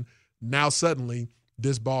season, now suddenly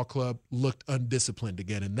this ball club looked undisciplined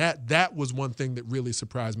again. And that was one thing that really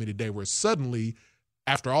surprised me today, where suddenly,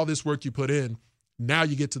 after all this work you put in, now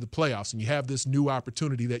you get to the playoffs and you have this new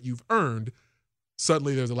opportunity that you've earned.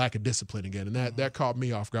 Suddenly there's a lack of discipline again. And that caught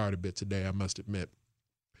me off guard a bit today, I must admit.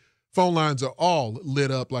 Phone lines are all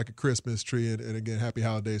lit up like a Christmas tree. And again, happy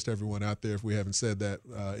holidays to everyone out there if we haven't said that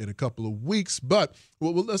in a couple of weeks. But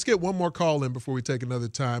let's get one more call in before we take another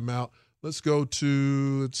time out. Let's go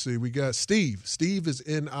to, we got Steve. Steve is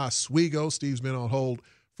in Oswego. Steve's been on hold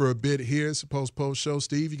for a bit here. It's a post show.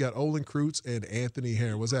 Steve, you got Olin Kreutz and Anthony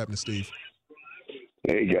Herron. What's happening, Steve?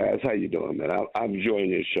 Hey, guys. How you doing, man? I'm enjoying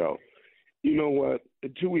your show. You know what?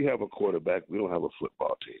 Until we have a quarterback, we don't have a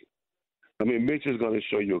football team. I mean, Mitch is going to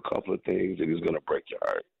show you a couple of things and he's going to break your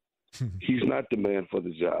heart. He's not the man for the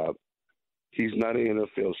job. He's not an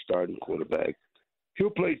NFL starting quarterback. He'll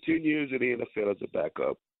play 10 years in the NFL as a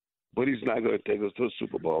backup, but he's not going to take us to a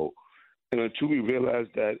Super Bowl. And until we realize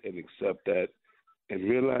that and accept that and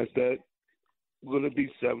realize that, we're going to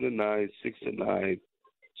be 7-9, 6-9,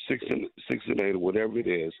 6-8, or whatever it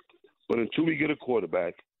is. But until we get a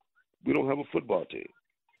quarterback, we don't have a football team.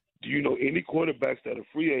 Do you know any quarterbacks that are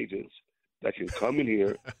free agents that can come in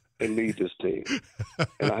here and lead this team?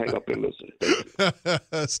 And I hang up and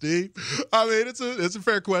listen. Steve, I mean, it's a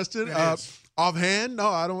fair question. Offhand, no,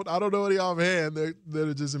 I don't know any offhand that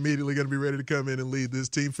are just immediately going to be ready to come in and lead this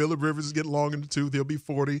team. Phillip Rivers is getting long in the tooth. He'll be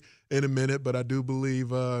 40 in a minute, but I do believe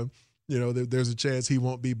there's a chance he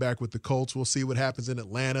won't be back with the Colts. We'll see what happens in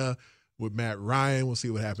Atlanta with Matt Ryan. We'll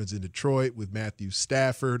see what happens in Detroit with Matthew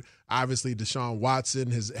Stafford. Obviously, Deshaun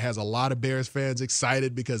Watson has a lot of Bears fans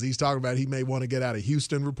excited because he's talking about he may want to get out of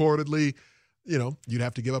Houston reportedly. You'd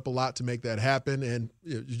have to give up a lot to make that happen, and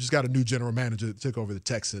you just got a new general manager that took over the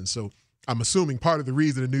Texans. So I'm assuming part of the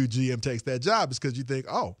reason a new GM takes that job is because you think,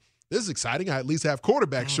 oh, this is exciting. I at least have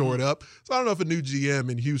quarterback shored up. So I don't know if a new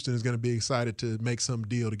GM in Houston is going to be excited to make some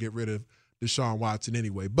deal to get rid of Deshaun Watson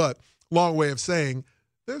anyway. But long way of saying,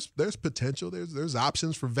 there's potential. There's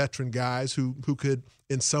options for veteran guys who could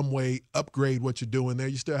in some way upgrade what you're doing there.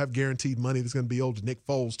 You still have guaranteed money that's going to be owed to Nick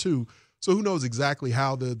Foles too. So who knows exactly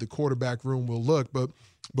how the quarterback room will look. But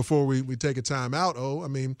before we take a time out,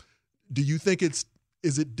 do you think is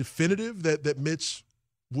it definitive that Mitch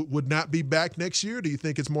would not be back next year? Or do you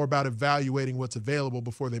think it's more about evaluating what's available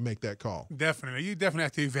before they make that call? Definitely. You definitely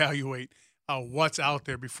have to evaluate what's out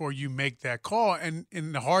there before you make that call. And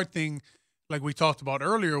the hard thing, like we talked about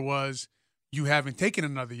earlier, was you haven't taken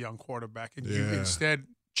another young quarterback, and you instead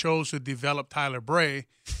chose to develop Tyler Bray.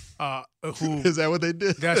 Who is that what they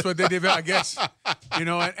did? That's what they did, I guess.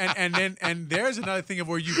 And there's another thing of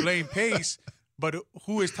where you blame Pace, but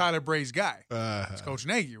who is Tyler Bray's guy? It's Coach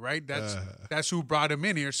Nagy, right? That's who brought him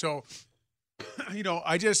in here. So,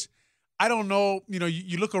 I don't know.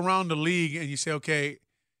 You look around the league and you say, okay,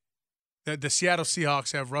 the Seattle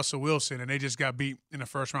Seahawks have Russell Wilson, and they just got beat in the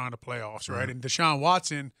first round of the playoffs, right? And Deshaun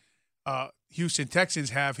Watson, Houston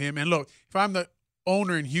Texans have him. And look, if I'm the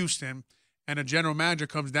owner in Houston and a general manager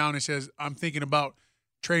comes down and says, I'm thinking about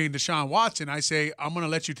trading Deshaun Watson, I say, I'm going to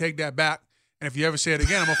let you take that back. And if you ever say it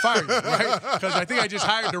again, I'm going to fire you, right? Because I think I just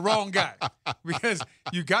hired the wrong guy. Because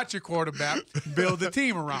you got your quarterback, build the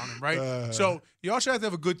team around him, right? So you also have to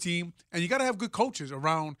have a good team, and you got to have good coaches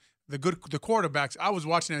around the quarterbacks. I was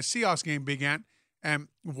watching that Seahawks game, Big Ant, and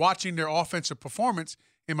watching their offensive performance.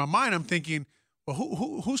 In my mind, I'm thinking, well,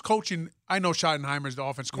 who's coaching? I know Schottenheimer is the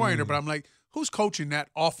offense coordinator, but I'm like, who's coaching that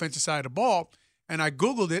offensive side of the ball? And I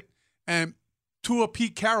Googled it, and two of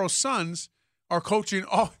Pete Carroll's sons are coaching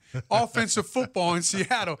offensive football in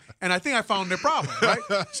Seattle, and I think I found their problem, right?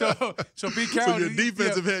 So Pete Carroll. So your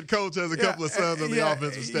defensive head coach has a couple of sons on the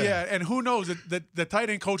offensive staff. Yeah, and who knows? The tight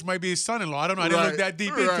end coach might be his son-in-law. I don't know. I didn't look that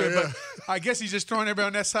deep into it, but I guess he's just throwing everybody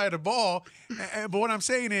on that side of the ball. But what I'm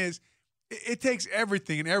saying is, it takes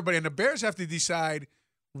everything and everybody, and the Bears have to decide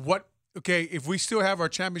if we still have our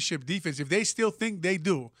championship defense, if they still think they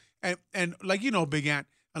do, and like Big Ant,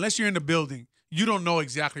 unless you're in the building, you don't know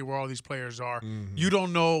exactly where all these players are. Mm-hmm. You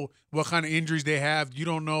don't know what kind of injuries they have. You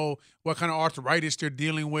don't know what kind of arthritis they're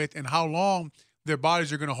dealing with and how long their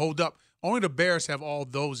bodies are going to hold up. Only the Bears have all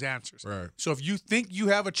those answers. Right. So if you think you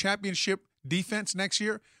have a championship defense next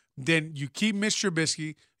year, then you keep Mitch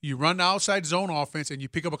Trubisky, you run the outside zone offense, and you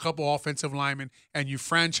pick up a couple offensive linemen, and you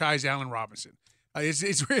franchise Allen Robinson.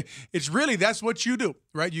 It's really that's what you do,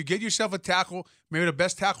 right? You get yourself a tackle, maybe the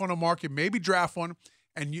best tackle on the market, maybe draft one,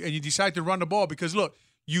 and you decide to run the ball because, look,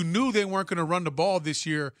 you knew they weren't going to run the ball this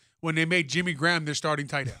year when they made Jimmy Graham their starting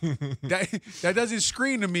tight end. that doesn't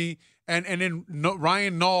scream to me. And then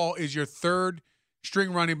Ryan Nall is your third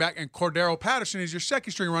string running back, and Cordero Patterson is your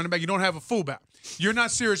second string running back. You don't have a fullback. You're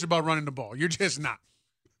not serious about running the ball. You're just not.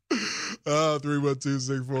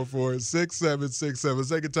 312-644-6767.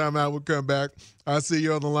 Second time out, we'll come back. I see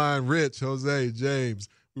you on the line, Rich, Jose, James.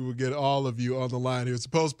 We will get all of you on the line here. It's the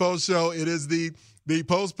Post Show. It is the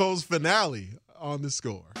Post finale on The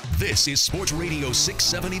Score. This is Sports Radio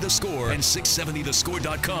 670 The Score and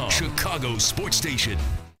 670thescore.com, Chicago sports station.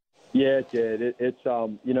 Yeah, it did. It's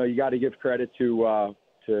you got to give credit to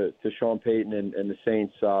Sean Payton and the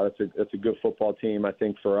Saints. That's a good football team. I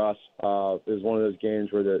think for us, it was one of those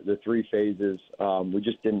games where the three phases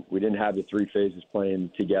we didn't have the three phases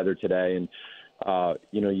playing together today. And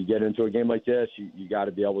you get into a game like this, you got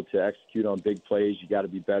to be able to execute on big plays. You got to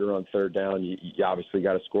be better on third down. You obviously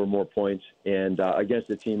got to score more points. And against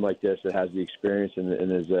a team like this that has the experience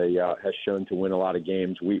and has shown to win a lot of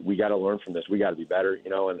games, we got to learn from this. We got to be better,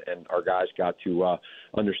 and our guys got to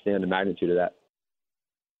understand the magnitude of that.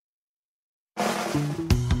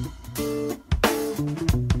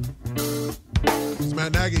 It's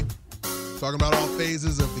Matt Nagy talking about all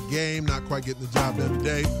phases of the game, not quite getting the job done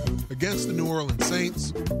today against the New Orleans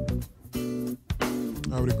Saints.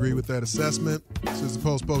 I would agree with that assessment. This is the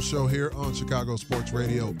Post Show here on Chicago Sports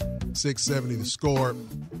Radio 670 The Score.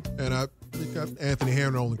 And I think Anthony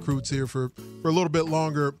Herron recruits here for a little bit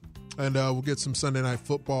longer, and we'll get some Sunday Night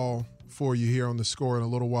Football for you here on The Score in a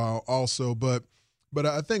little while also. But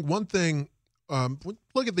I think one thing,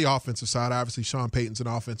 look at the offensive side. Obviously, Sean Payton's an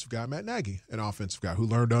offensive guy. Matt Nagy, an offensive guy who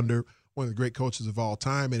learned under one of the great coaches of all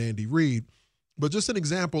time in Andy Reid. But just an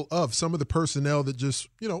example of some of the personnel that just,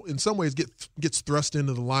 in some ways gets thrust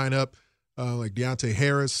into the lineup. Like Deontay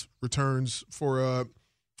Harris returns for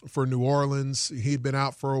New Orleans. He'd been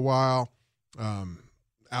out for a while.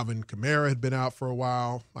 Alvin Kamara had been out for a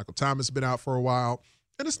while. Michael Thomas had been out for a while.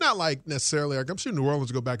 And it's not like necessarily, I'm sure New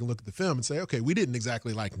Orleans will go back and look at the film and say, okay, we didn't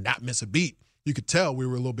exactly not miss a beat. You could tell we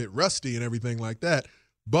were a little bit rusty and everything like that.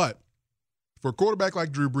 But for a quarterback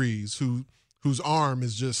like Drew Brees, whose arm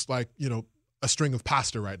is just like, a string of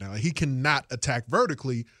pasta right now. He cannot attack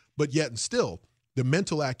vertically, but yet and still, the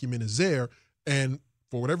mental acumen is there. And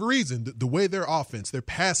for whatever reason, the way their offense, their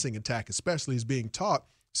passing attack especially, is being taught,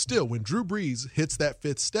 still, when Drew Brees hits that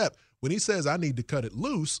fifth step, when he says, I need to cut it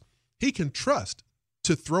loose, he can trust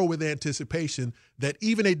to throw with anticipation that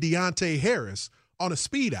even a Deontay Harris on a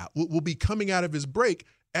speed out will be coming out of his break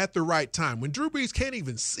at the right time. When Drew Brees can't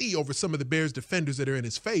even see over some of the Bears defenders that are in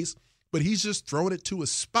his face, but he's just throwing it to a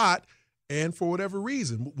spot. And for whatever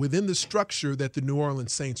reason, within the structure that the New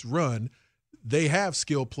Orleans Saints run, they have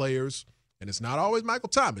skilled players, and it's not always Michael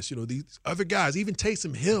Thomas. These other guys, even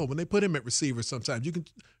Taysom Hill, when they put him at receiver sometimes,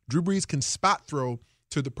 Drew Brees can spot throw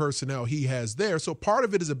to the personnel he has there. So part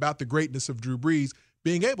of it is about the greatness of Drew Brees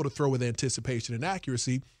being able to throw with anticipation and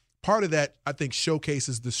accuracy. Part of that, I think,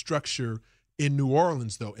 showcases the structure in New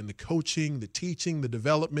Orleans, though, in the coaching, the teaching, the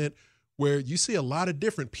development, where you see a lot of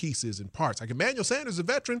different pieces and parts. Like Emmanuel Sanders, a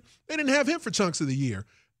veteran, they didn't have him for chunks of the year.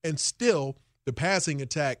 And still, the passing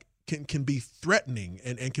attack can be threatening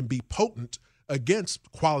and can be potent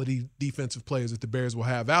against quality defensive players that the Bears will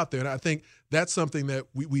have out there. And I think that's something that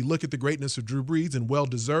we look at the greatness of Drew Brees, and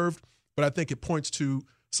well-deserved, but I think it points to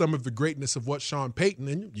some of the greatness of what Sean Payton,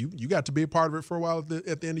 and you got to be a part of it for a while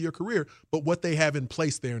at the end of your career, but what they have in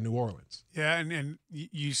place there in New Orleans. Yeah, and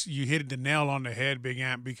you hit the nail on the head, Big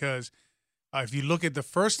Ant, because if you look at the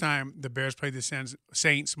first time the Bears played the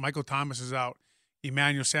Saints, Michael Thomas is out,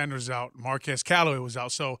 Emmanuel Sanders is out, Marquez Callaway was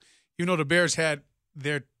out. So even though the Bears had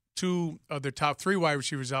their two of their top three wide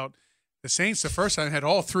receivers out, the Saints the first time had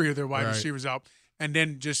all three of their wide receivers out, and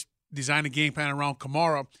then just designed a game plan around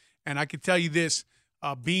Kamara. And I can tell you this,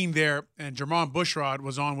 being there, and Jermon Bushrod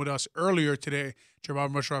was on with us earlier today.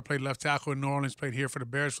 Jermon Bushrod played left tackle in New Orleans, played here for the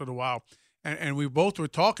Bears for a while. And we both were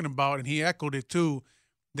talking about, and he echoed it too,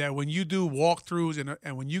 that when you do walkthroughs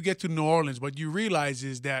and when you get to New Orleans, what you realize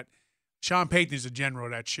is that Sean Payton is the general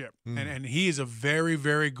of that ship. And he is a very,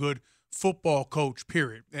 very good football coach,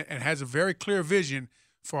 period, and has a very clear vision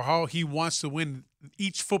for how he wants to win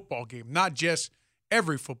each football game, not just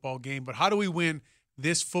every football game, but how do we win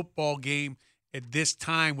this football game at this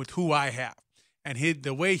time with who I have. And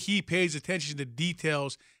the way he pays attention to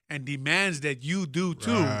details and demands that you do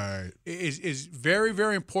too is very,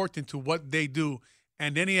 very important to what they do.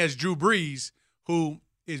 And then he has Drew Brees, who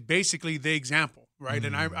is basically the example, right?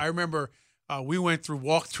 And I remember we went through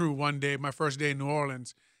walkthrough one day, my first day in New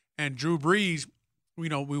Orleans, and Drew Brees, we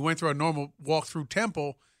went through a normal walkthrough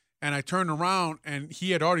tempo, and I turned around, and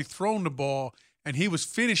he had already thrown the ball, and he was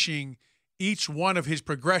finishing each one of his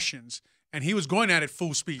progressions, and he was going at it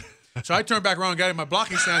full speed. So I turned back around and got in my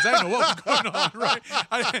blocking stance. I didn't know what was going on, right?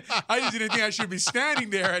 I just didn't think I should be standing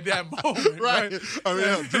there at that moment. Right. I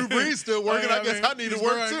mean, Drew Brees still working. I guess I need to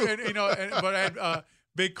work too. But I had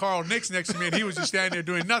big Carl Nicks next to me, and he was just standing there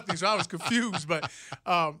doing nothing, so I was confused. But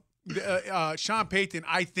Sean Payton,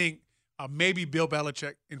 I think, maybe Bill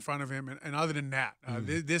Belichick in front of him. And other than that,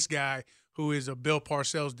 this guy who is a Bill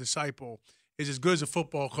Parcells disciple is as good as a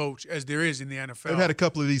football coach as there is in the NFL. They've had a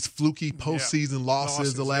couple of these fluky postseason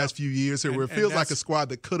losses the last few years here, where it feels like a squad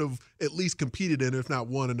that could have at least competed in, if not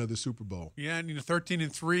won, another Super Bowl. Yeah, and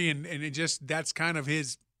 13-3, and it just that's kind of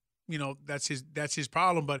his, that's his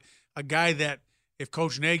problem. But a guy that if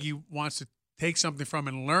Coach Nagy wants to take something from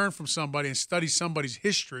and learn from somebody and study somebody's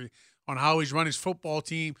history on how he's run his football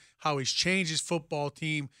team, how he's changed his football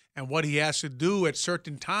team, and what he has to do at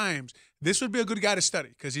certain times, this would be a good guy to study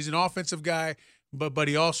because he's an offensive guy, but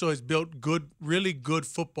he also has built really good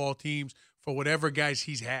football teams for whatever guys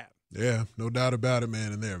he's had. Yeah, no doubt about it,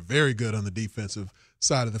 man. And they're very good on the defensive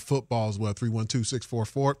side of the football as well.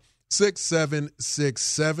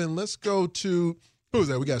 312-644-6767. Let's go to, who's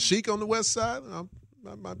that? We got Sheik on the west side.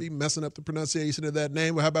 I might be messing up the pronunciation of that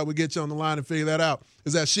name. Well, how about we get you on the line and figure that out?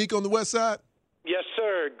 Is that Sheik on the west side? Yes,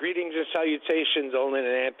 sir. Greetings and salutations, Olin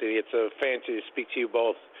and Anthony. It's a fancy to speak to you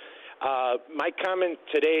both. My comment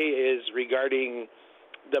today is regarding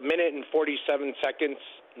the minute and 47 seconds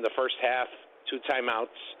in the first half, 2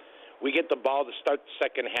 timeouts. We get the ball to start the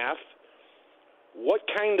second half. What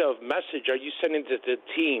kind of message are you sending to the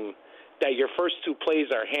team that your first 2 plays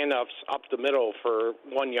are handoffs up the middle for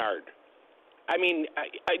 1 yard? I mean,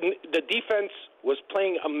 the defense was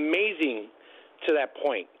playing amazing to that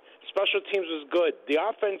point. Special teams was good. The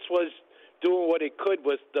offense was doing what it could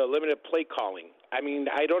with the limited play calling. I mean,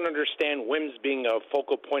 I don't understand Wims being a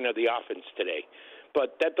focal point of the offense today,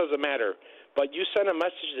 but that doesn't matter. But you send a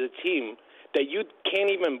message to the team that you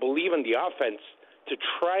can't even believe in the offense to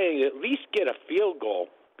try and at least get a field goal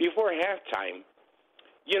before halftime,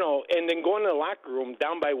 and then go into the locker room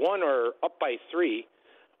down by 1 or up by 3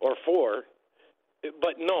 or 4.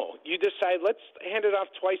 But no, you decide, let's hand it off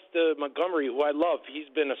twice to Montgomery, who I love. He's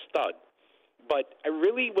been a stud. But I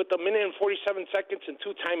really, with a minute and 47 seconds and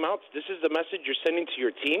 2 timeouts, this is the message you're sending to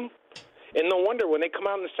your team? And no wonder when they come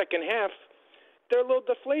out in the second half, they're a little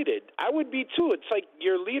deflated. I would be too. It's like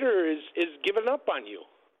your leader is giving up on you.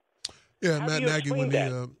 Yeah, Matt Nagy, when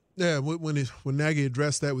Nagy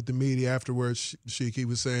addressed that with the media afterwards, Sheik, he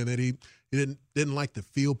was saying that he didn't like the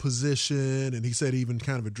field position, and he said he even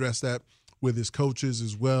kind of addressed that with his coaches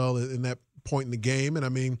as well in that point in the game. And I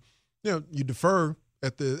mean, you defer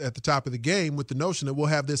at the top of the game with the notion that we'll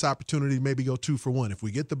have this opportunity to maybe go 2 for 1. If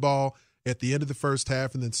we get the ball at the end of the first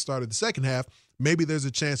half and then start of the second half, maybe there's a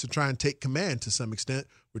chance to try and take command to some extent.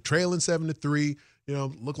 We're trailing 7-3.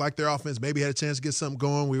 Looked like their offense maybe had a chance to get something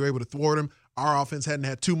going. We were able to thwart them. Our offense hadn't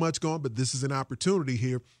had too much going, but this is an opportunity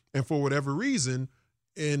here. And for whatever reason,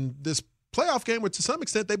 in this playoff game, where to some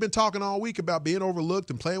extent they've been talking all week about being overlooked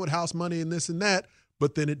and playing with house money and this and that,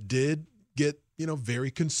 but then it did get, very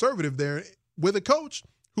conservative there with a coach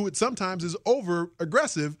who sometimes is over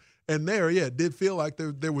aggressive And it did feel like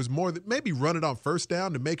there was more that maybe run it on first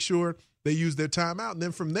down to make sure they use their timeout. And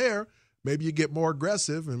then from there, maybe you get more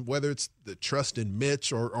aggressive. And whether it's the trust in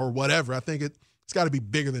Mitch or whatever, I think it's got to be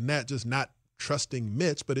bigger than that, just not trusting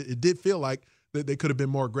Mitch. But it did feel like that they could have been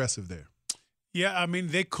more aggressive there. Yeah, I mean,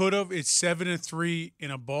 they could have. It's 7-3 in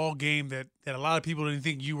a ball game that a lot of people didn't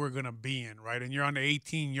think you were going to be in, right? And you're on the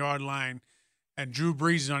 18-yard line, and Drew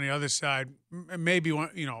Brees is on the other side. Maybe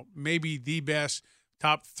the best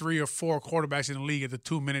top 3 or 4 quarterbacks in the league at the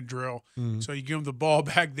 2-minute drill. Mm-hmm. So you give them the ball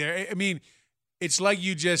back there. I mean, it's like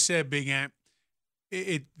you just said, Big Ant.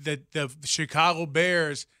 The Chicago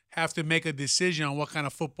Bears have to make a decision on what kind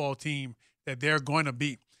of football team that they're going to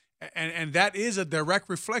be, and that is a direct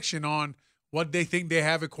reflection on what they think they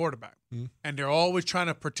have at quarterback. Mm-hmm. And they're always trying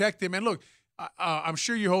to protect him. And look, I'm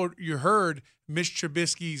sure you heard Mitch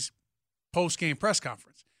Trubisky's post-game press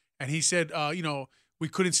conference. And he said, we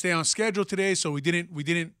couldn't stay on schedule today, so we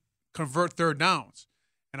didn't convert third downs.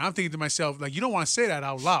 And I'm thinking to myself, like, you don't want to say that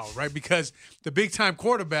out loud, right? Because the big-time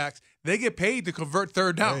quarterbacks, they get paid to convert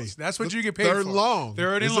third downs. That's what you get paid for. Third and long.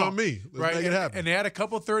 It's on me. Let's make it happen. And they had a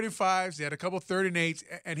couple 35s. They had a couple 38s.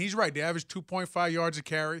 And he's right. They averaged 2.5 yards a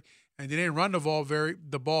carry. And they didn't run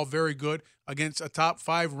the ball very good against a top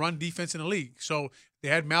 5 run defense in the league. So they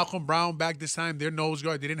had Malcolm Brown back this time, their nose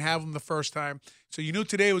guard. They didn't have him the first time. So you knew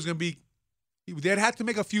today was going to be – they'd have to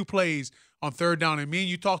make a few plays on third down. And me and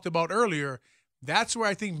you talked about earlier, that's where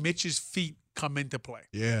I think Mitch's feet come into play.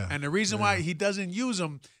 Yeah. And the reason why he doesn't use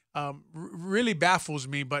them really baffles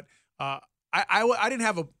me. But I didn't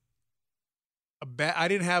have I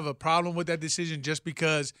didn't have a problem with that decision just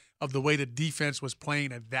because of the way the defense was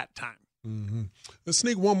playing at that time. Mm-hmm. Let's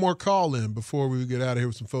sneak one more call in before we get out of here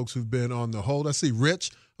with some folks who've been on the hold. I see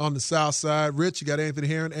Rich on the south side. Rich, you got Anthony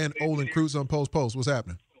Herron and Olin Cruz on Post. What's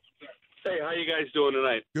happening? Hey, how you guys doing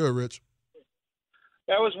tonight? Good, Rich.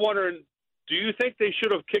 I was wondering, do you think they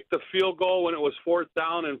should have kicked the field goal when it was 4th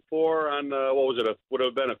down and 4 on, would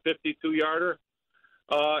have been a 52-yarder?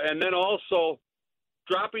 And then also,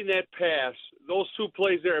 dropping that pass, those 2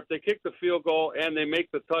 plays there, if they kick the field goal and they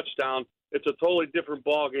make the touchdown, it's a totally different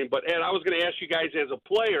ball game. But, Ed, I was going to ask you guys as a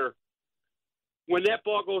player, when that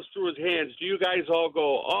ball goes through his hands, do you guys all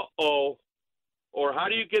go, uh-oh, or how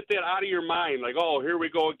do you get that out of your mind? Like, oh, here we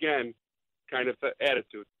go again kind of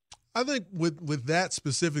attitude. I think with that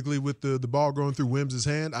specifically, with the ball going through Wims'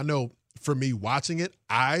 hand, I know for me watching it,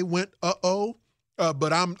 I went, uh-oh.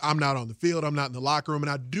 But I'm not on the field. I'm not in the locker room.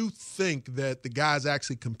 And I do think that the guys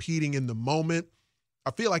actually competing in the moment,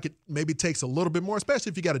 I feel like it maybe takes a little bit more,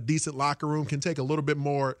 especially if you got a decent locker room, can take a little bit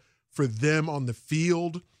more for them on the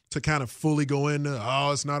field to kind of fully go into,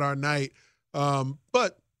 oh, it's not our night.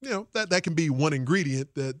 But, that can be one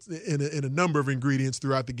ingredient that's in a number of ingredients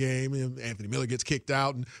throughout the game. And Anthony Miller gets kicked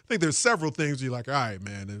out. And I think there's several things you're like, all right,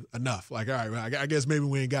 man, enough. Like, all right, I guess maybe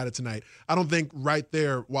we ain't got it tonight. I don't think right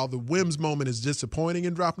there, while the Wims moment is disappointing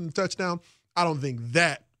in dropping the touchdown, I don't think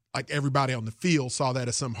that, like everybody on the field saw that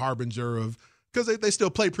as some harbinger of, because they still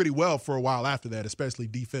played pretty well for a while after that, especially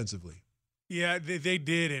defensively. Yeah, they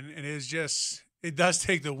did. And it's just, it does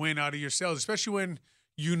take the win out of yourselves, especially when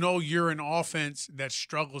you're an offense that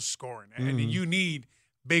struggles scoring, and you need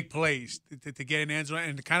big plays to get an end zone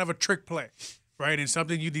and kind of a trick play, right? And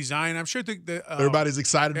something you design. I'm sure everybody's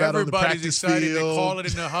excited about it on the practice field. They call it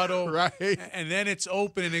in the huddle, right? And then it's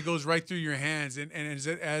open and it goes right through your hands. And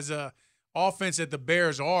as a offense that the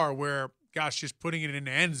Bears are, where just putting it in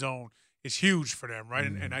the end zone is huge for them, right?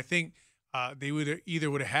 And I think they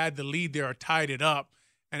would have had the lead there or tied it up,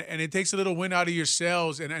 and it takes a little win out of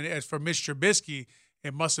yourselves. And as for Mitch Trubisky,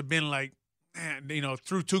 it must have been like, man,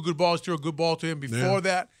 threw 2 good balls, threw a good ball to him before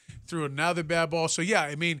that, threw another bad ball. So, yeah,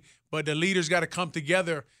 I mean, but the leaders got to come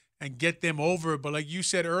together and get them over it. But like you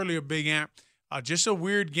said earlier, Big Ant, just a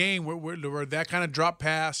weird game where that kind of drop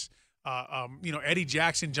pass, Eddie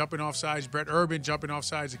Jackson jumping off sides, Brett Urban jumping off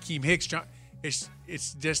sides, Akeem Hicks it's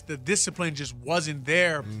just the discipline just wasn't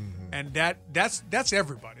there. And that's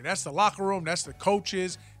everybody. That's the locker room. That's the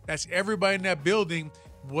coaches. That's everybody in that building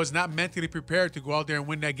was not mentally prepared to go out there and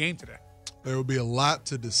win that game today. There will be a lot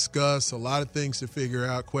to discuss, a lot of things to figure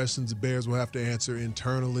out, questions the Bears will have to answer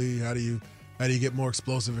internally. How do you get more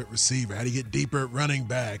explosive at receiver? How do you get deeper at running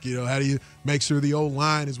back? How do you make sure the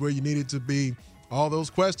O-line is where you need it to be? All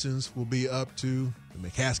those questions will be up to the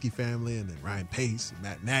McCaskey family and then Ryan Pace and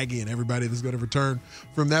Matt Nagy and everybody that's going to return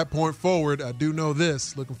from that point forward. I do know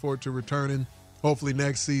this. Looking forward to returning hopefully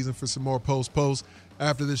next season for some more post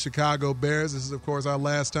after the Chicago Bears. This is, of course, our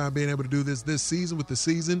last time being able to do this season, with the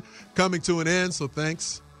season coming to an end. So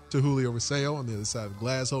thanks to Julio Roseo on the other side of the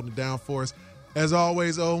glass holding it down for us. As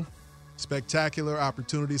always, spectacular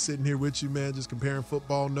opportunity sitting here with you, man, just comparing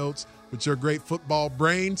football notes with your great football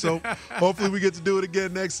brain. So hopefully we get to do it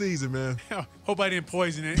again next season, man. Hope I didn't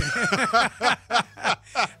poison it.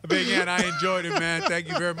 But again, I enjoyed it, man. Thank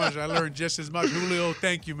you very much. I learned just as much. Julio,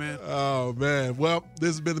 thank you, man. Oh, man. Well, this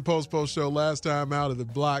has been the Post Show. Last time out of the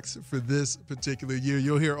blocks for this particular year.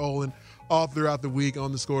 You'll hear Olin all throughout the week.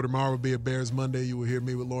 On The Score tomorrow will be a Bears Monday. You will hear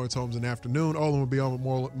me with Lawrence Holmes in the afternoon. Olin will be on with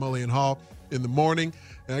Mully and Hall in the morning.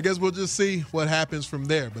 And I guess we'll just see what happens from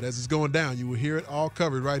there. But as it's going down, you will hear it all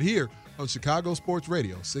covered right here on Chicago Sports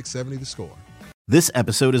Radio, 670 The Score. This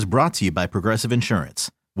episode is brought to you by Progressive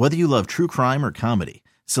Insurance. Whether you love true crime or comedy,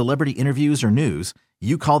 celebrity interviews or news,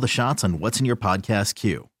 you call the shots on what's in your podcast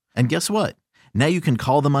queue. And guess what? Now you can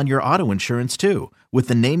call them on your auto insurance too with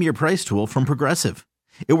the Name Your Price tool from Progressive.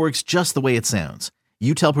 It works just the way it sounds.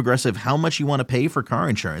 You tell Progressive how much you want to pay for car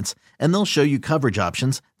insurance, and they'll show you coverage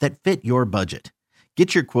options that fit your budget.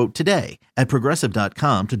 Get your quote today at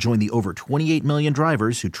Progressive.com to join the over 28 million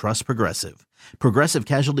drivers who trust Progressive. Progressive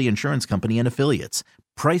Casualty Insurance Company and Affiliates.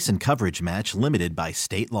 Price and coverage match limited by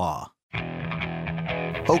state law.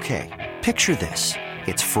 Okay, picture this.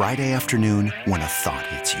 It's Friday afternoon when a thought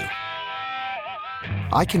hits you.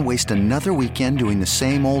 I can waste another weekend doing the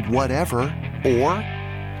same old whatever, or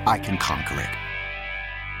I can conquer it.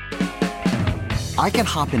 I can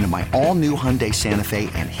hop into my all-new Hyundai Santa Fe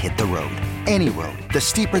and hit the road. Any road. The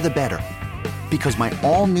steeper, the better. Because my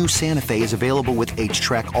all-new Santa Fe is available with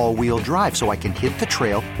H-Track all-wheel drive, so I can hit the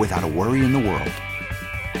trail without a worry in the world.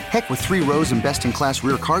 Heck, with 3 rows and best-in-class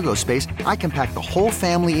rear cargo space, I can pack the whole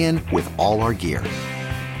family in with all our gear.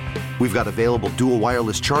 We've got available dual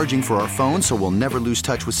wireless charging for our phones, so we'll never lose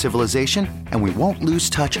touch with civilization, and we won't lose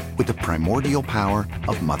touch with the primordial power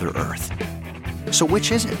of Mother Earth. So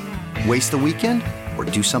which is it? Waste the weekend or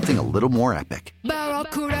do something a little more epic?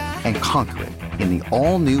 And conquer it in the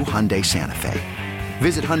all-new Hyundai Santa Fe.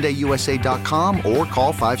 Visit HyundaiUSA.com or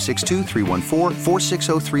call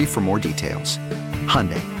 562-314-4603 for more details.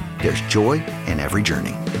 Hyundai, there's joy in every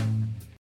journey.